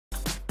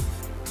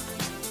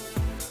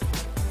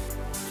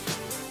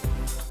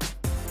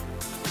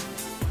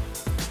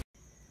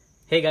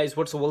Hey guys,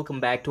 what's up? Welcome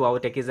back to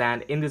OurTechies,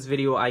 and in this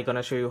video I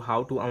gonna show you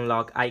how to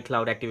unlock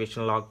iCloud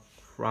activation lock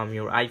from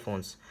your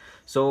iPhones.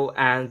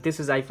 And this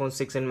is iPhone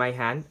 6 in my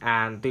hand,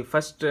 and this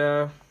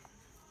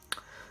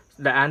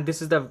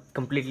is the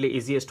completely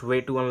easiest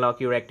way to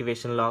unlock your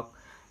activation lock,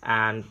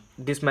 and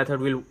this method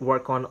will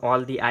work on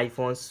all the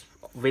iPhones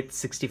with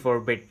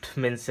 64-bit,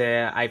 means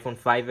iPhone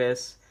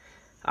 5s.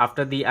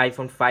 After the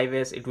iPhone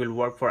 5s, it will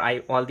work for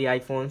all the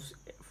iPhones.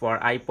 For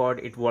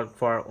iPod, it worked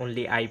for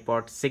only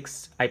iPod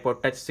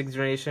Touch 6th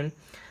generation,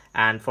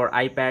 and for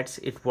iPads,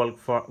 it work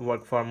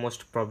for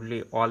most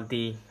probably all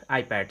the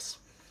iPads.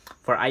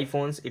 For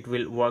iPhones, it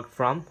will work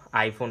from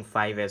iPhone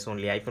 5s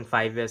only, iPhone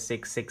 5s,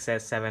 6,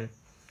 6s, 7.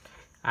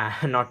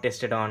 Not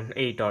tested on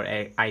 8 or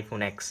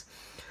iPhone X.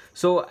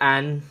 So,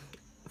 and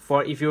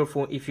for if your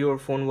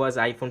phone was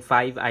iPhone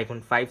 5,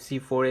 iPhone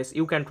 5c, 4s,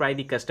 you can try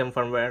the custom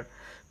firmware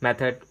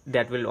method.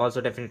 That will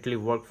also definitely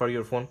work for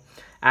your phone,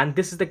 and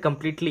this is the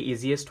completely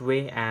easiest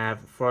way.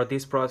 For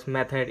this process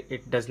method,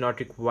 it does not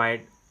require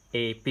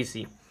a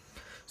PC.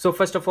 So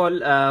first of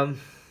all, uh,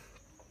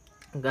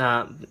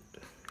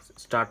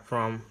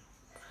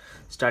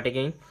 start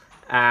again,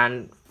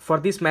 and for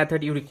this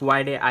method you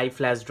require a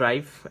iflash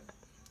drive,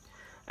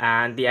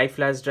 and the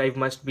iflash drive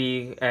must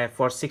be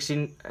for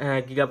 16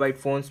 gigabyte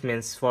phones,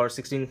 means for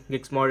 16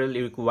 gigs model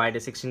you require a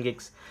 16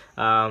 gigs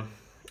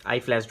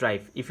iflash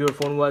drive. If your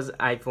phone was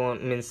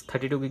iPhone, means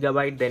 32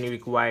 gigabyte, then you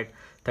required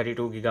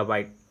 32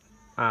 gigabyte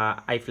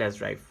iflash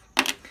drive.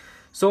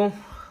 So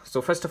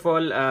first of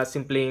all,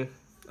 simply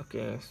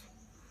okay.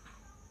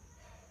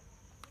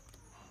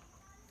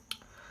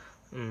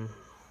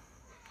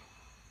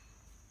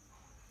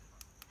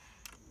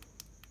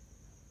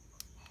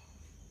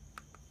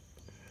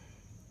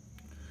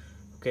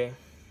 Okay,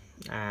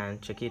 and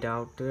check it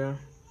out there.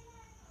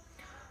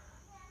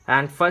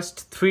 And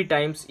first 3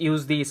 times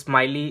use the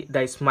smiley.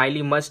 The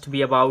smiley must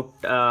be about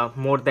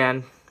more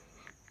than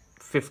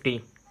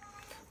 50.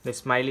 The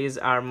smileys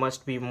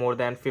must be more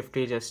than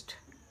 50. Just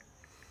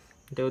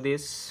do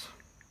this.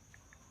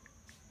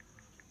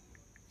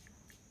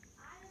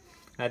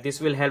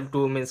 This will help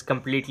to means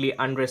completely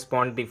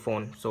unrespond the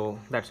phone, so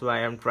that's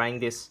why I'm trying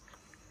this.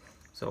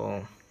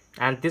 So,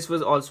 and this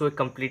was also a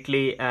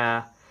completely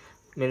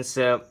means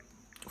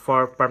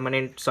for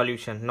permanent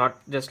solution, not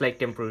just like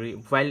temporary.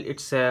 While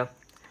it's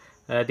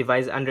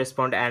device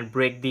unrespond and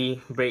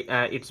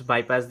it's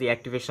bypass the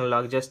activation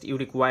lock, just you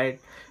require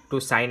to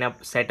sign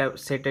up, set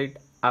it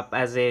up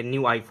as a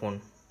new iPhone.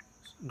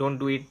 Don't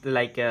do it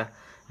like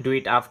do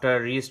it after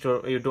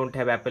restore. You don't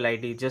have Apple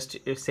ID, just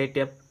set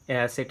up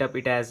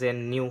it as a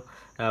new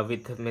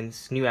with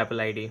means new Apple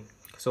ID.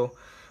 So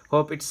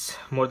hope it's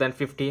more than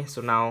 50.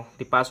 So now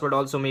the password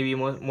also may be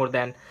more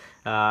than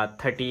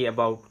 30,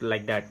 about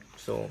like that.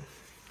 So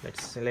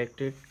let's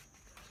select it.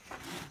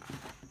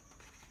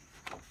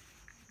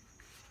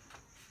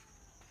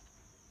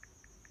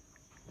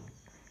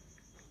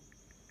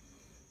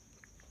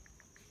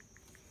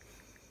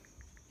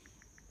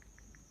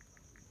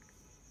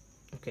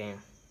 Okay,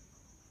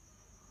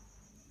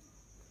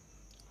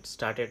 it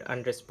started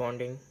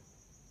unresponding.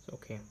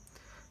 Okay,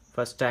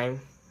 first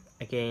time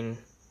again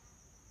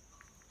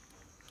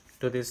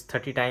to this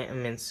 30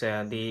 time, means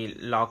the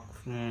lock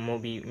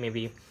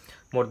maybe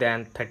more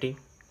than 30.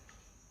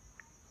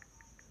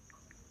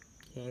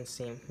 Again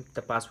same,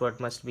 the password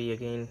must be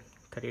again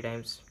 30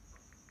 times.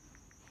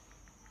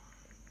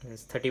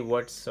 It's 30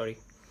 words, sorry.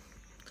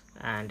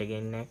 And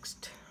again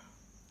next,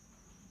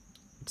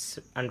 it's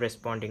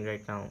unresponding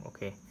right now.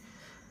 Okay,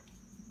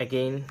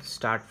 again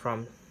start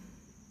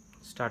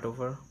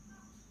over.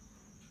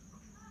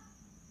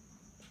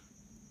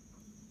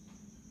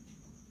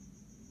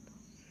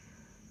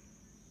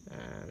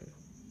 And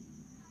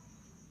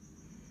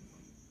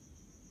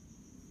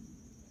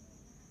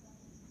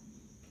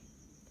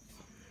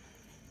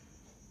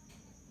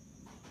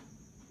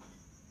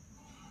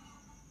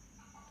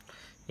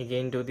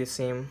again do the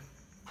same.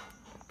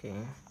 Okay,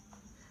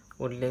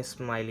 only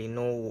smiley,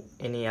 no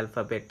any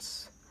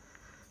alphabets,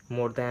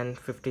 more than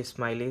 50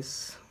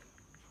 smileys.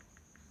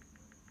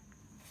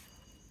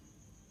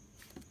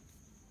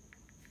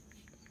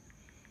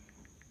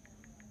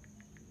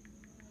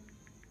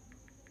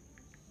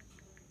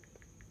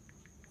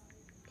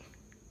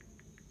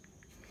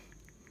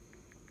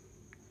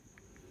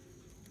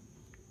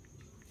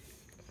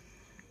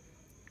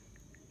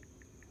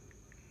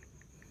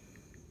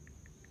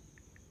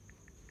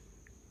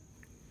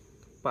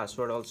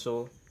 Password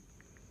also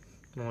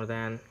more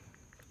than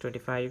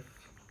 25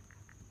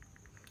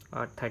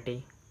 or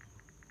 30.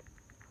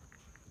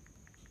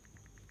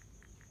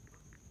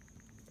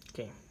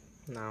 Okay,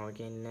 now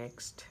again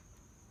next.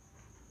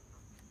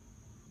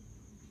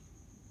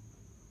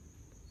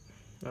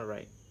 All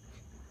right,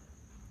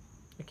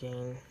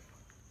 again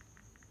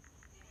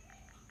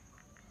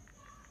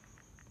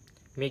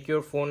make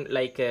your phone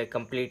like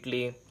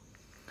completely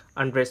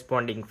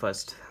unresponding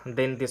first,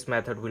 then this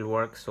method will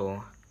work.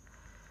 So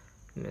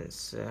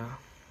means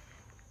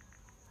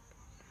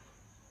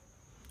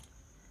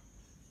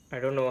I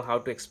don't know how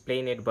to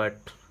explain it, but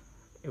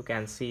you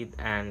can see it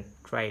and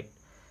try it.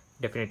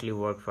 definitely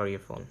work for your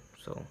phone.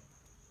 So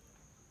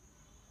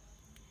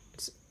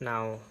it's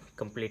now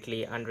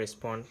completely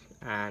unresponsive,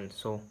 and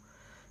so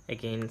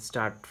again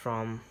start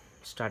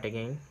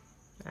again,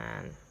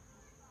 and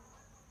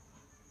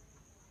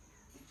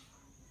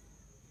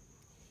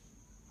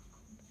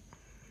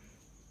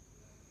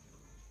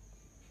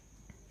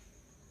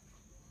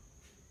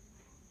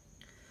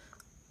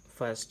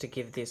first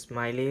give the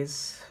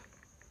smileys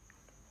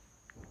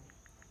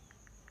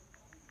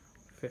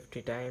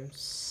 50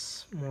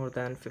 times, more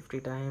than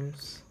 50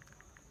 times.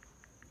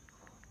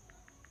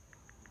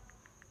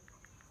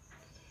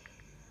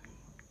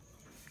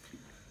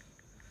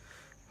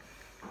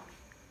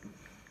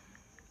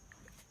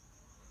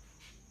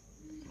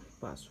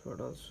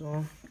 Password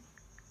also.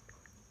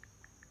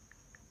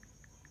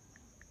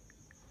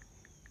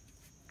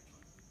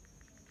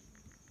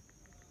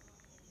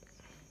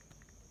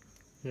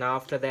 Now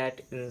after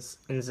that,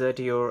 insert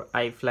your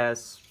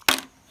iflash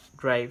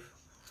drive.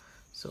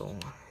 So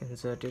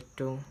insert it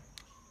to,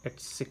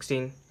 it's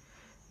 16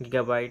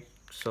 gigabyte.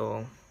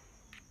 So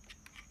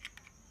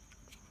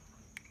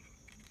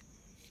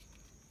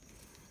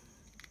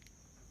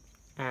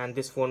and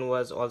this phone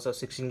was also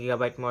 16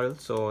 gigabyte model,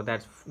 so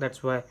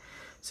that's why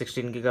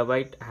 16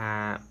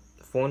 gigabyte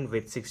phone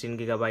with 16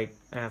 gigabyte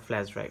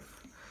flash drive.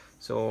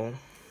 So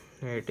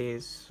here it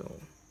is. So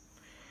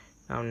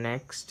now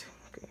next,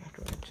 okay,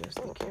 to adjust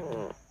the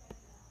camera.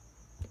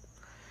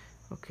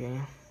 Okay,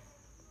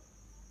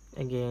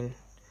 again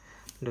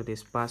do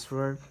this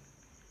password.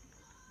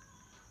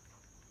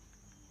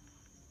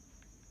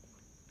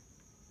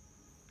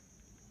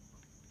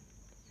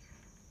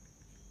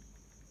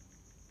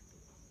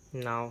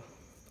 Now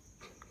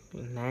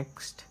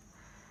next,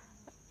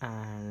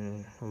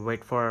 and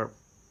wait for,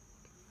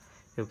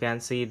 you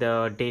can see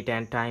the date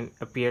and time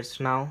appears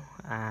now,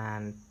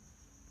 and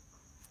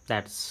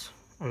that's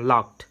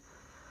unlocked.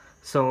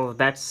 So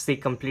that's the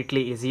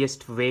completely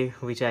easiest way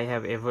which I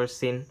have ever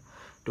seen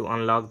to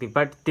unlock the,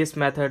 but this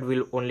method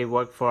will only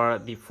work for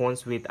the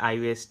phones with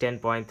iOS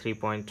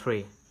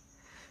 10.3.3.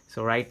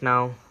 so right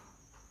now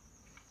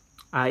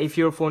if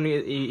your phone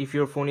is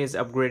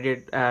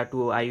upgraded to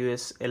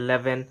iOS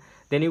 11,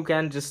 then you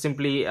can just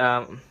simply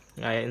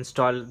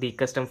install the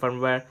custom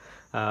firmware,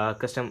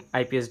 custom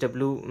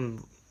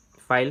IPSW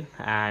file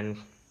and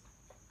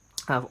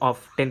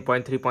of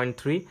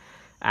 10.3.3,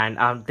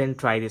 and then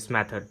try this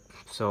method.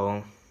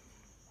 So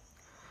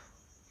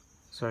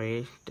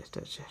sorry, just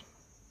touch it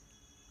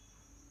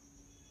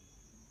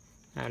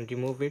and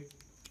remove it.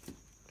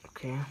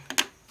 Okay,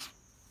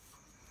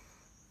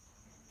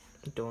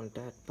 don't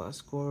add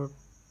passcode,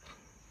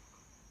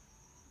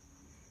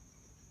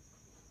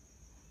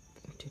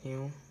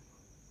 continue.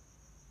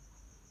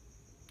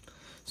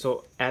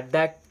 So at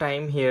that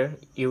time here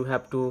you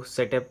have to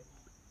set up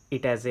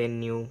it as a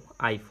new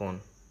iPhone.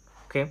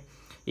 Okay,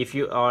 if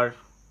you are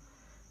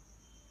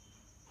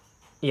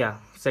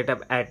set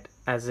up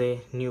as a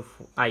new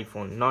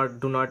iPhone,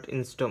 do not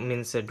install,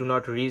 means do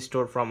not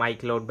restore from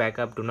iCloud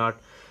backup, do not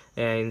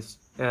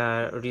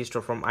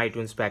restore from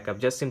iTunes backup,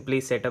 just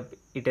simply set up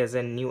it as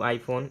a new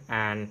iPhone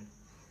and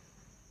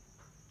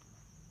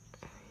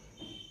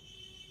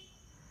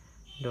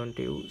don't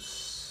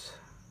use,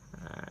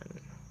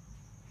 and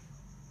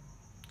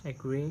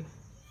agree,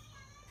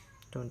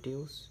 don't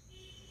use.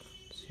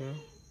 Sure.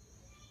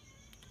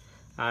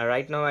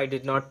 Right now I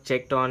did not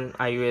checked on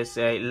iOS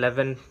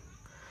 11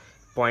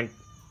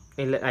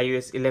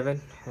 iOS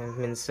 11,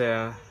 means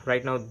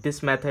right now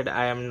this method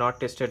I am not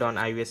tested on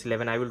iOS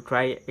 11. I will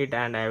try it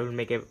and I will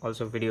make a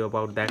also video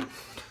about that,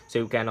 so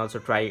you can also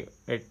try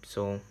it.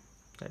 So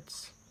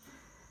that's,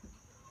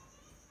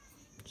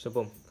 so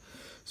boom,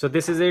 so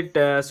this is it.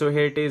 So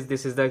here it is.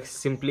 This is the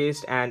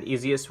simplest and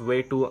easiest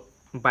way to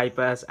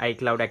bypass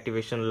iCloud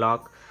activation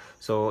lock.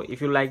 So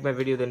if you like my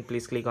video, then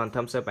please click on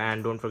thumbs up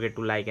and don't forget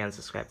to like and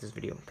subscribe this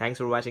video. Thanks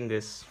for watching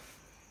this.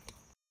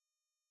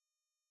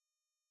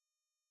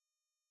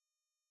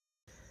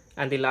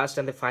 And the last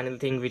and the final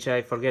thing which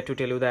I forget to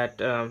tell you, that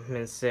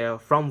means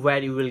from where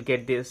you will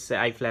get this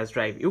iFlash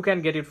drive. You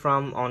can get it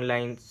from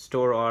online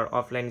store or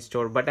offline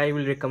store, but I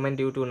will recommend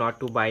you to not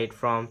to buy it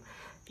from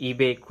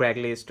eBay,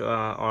 Craigslist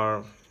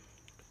or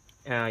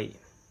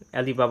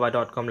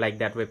Alibaba.com, like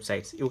that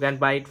websites. You can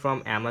buy it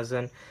from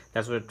Amazon.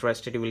 That's what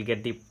trusted. You will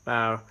get the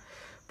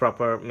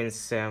proper,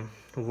 means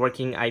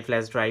working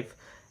iFlash drive.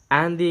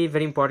 And the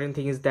very important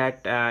thing is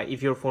that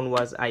if your phone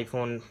was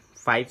iPhone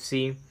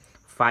 5C,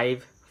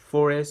 5,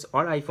 4S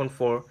or iPhone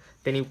 4,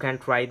 then you can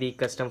try the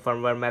custom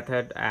firmware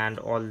method and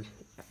all,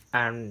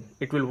 and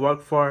it will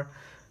work for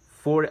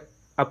 4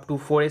 up to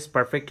 4S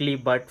perfectly.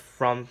 But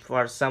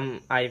for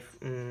some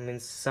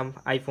some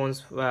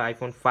iPhones,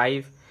 iPhone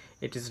 5,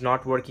 it is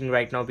not working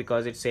right now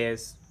because it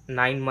says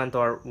 9-month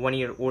or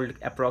 1-year old,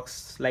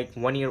 approx like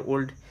 1-year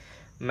old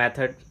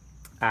method,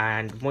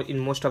 and in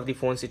most of the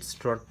phones it's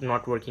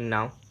not working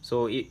now.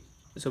 So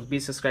be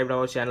subscribed to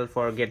our channel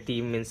for get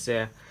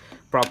the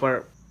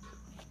proper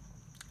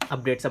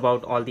updates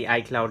about all the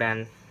iCloud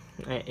and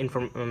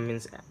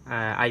iPhones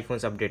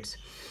updates.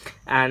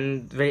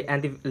 And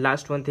the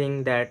last one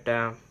thing, that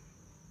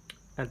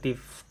the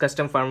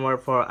custom firmware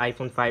for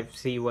iPhone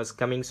 5C was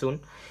coming soon.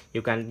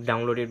 You can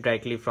download it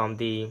directly from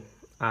the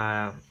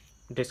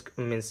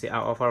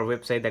of our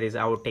website, that is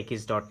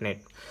OurTechies.net.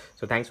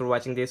 So thanks for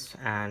watching this,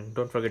 and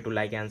don't forget to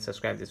like and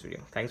subscribe this video.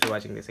 Thanks for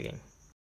watching this again.